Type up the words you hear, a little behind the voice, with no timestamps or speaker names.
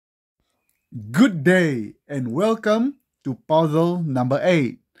Good day and welcome to puzzle number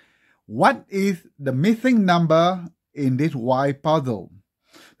 8. What is the missing number in this Y puzzle?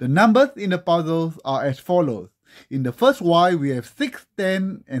 The numbers in the puzzles are as follows. In the first Y we have 6,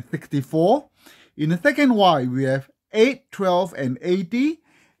 10 and 64. In the second Y we have 8, 12 and 80.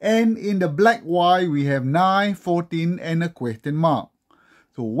 And in the black Y we have 9, 14 and a question mark.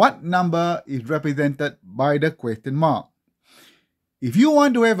 So what number is represented by the question mark? If you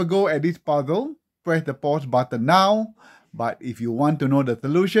want to have a go at this puzzle, press the pause button now. But if you want to know the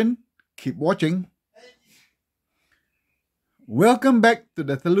solution, keep watching. Welcome back to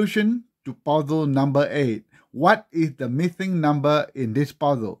the solution to puzzle number 8. What is the missing number in this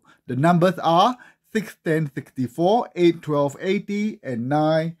puzzle? The numbers are 6, 10, 64, 8, 12, 80, and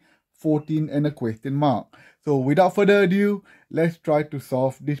 9, 14, and a question mark. So without further ado, let's try to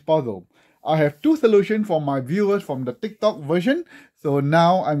solve this puzzle. I have two solutions for my viewers from the TikTok version. So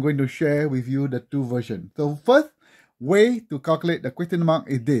now I'm going to share with you the two versions. So first way to calculate the question mark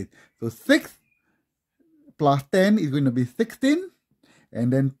is this. So 6 plus 10 is going to be 16.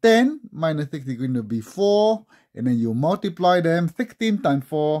 And then 10 minus 6 is going to be 4. And then you multiply them, 16 times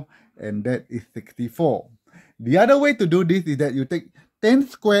 4, and that is 64. The other way to do this is that you take 10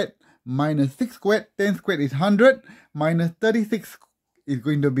 squared minus 6 squared. 10 squared is 100 minus 36 is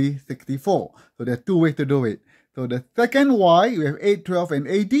going to be 64. So there are two ways to do it. So the second Y, we have 8, 12 and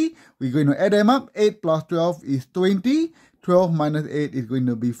 80. We're going to add them up. 8 plus 12 is 20. 12 minus 8 is going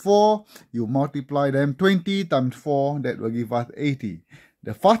to be 4. You multiply them, 20 times 4, that will give us 80.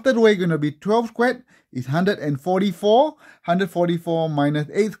 The fastest way is going to be 12 squared is 144. 144 minus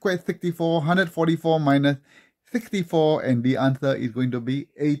 8 squared, 64. 144 minus 64, and the answer is going to be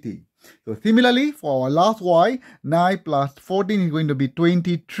 80. So similarly, for our last Y, 9 plus 14 is going to be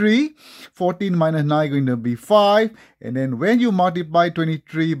 23. 14 minus 9 is going to be 5. And then when you multiply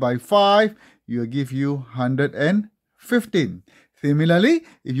 23 by 5, it will give you 115. Similarly,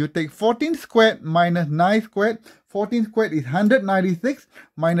 if you take 14 squared minus 9 squared, 14 squared is 196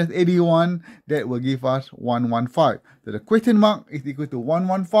 minus 81, that will give us 115. So the question mark is equal to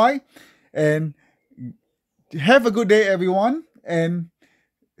 115. And have a good day, everyone. And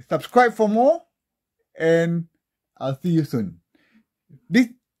subscribe for more, and I'll see you soon. This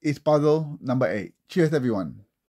is puzzle number 8. Cheers, everyone.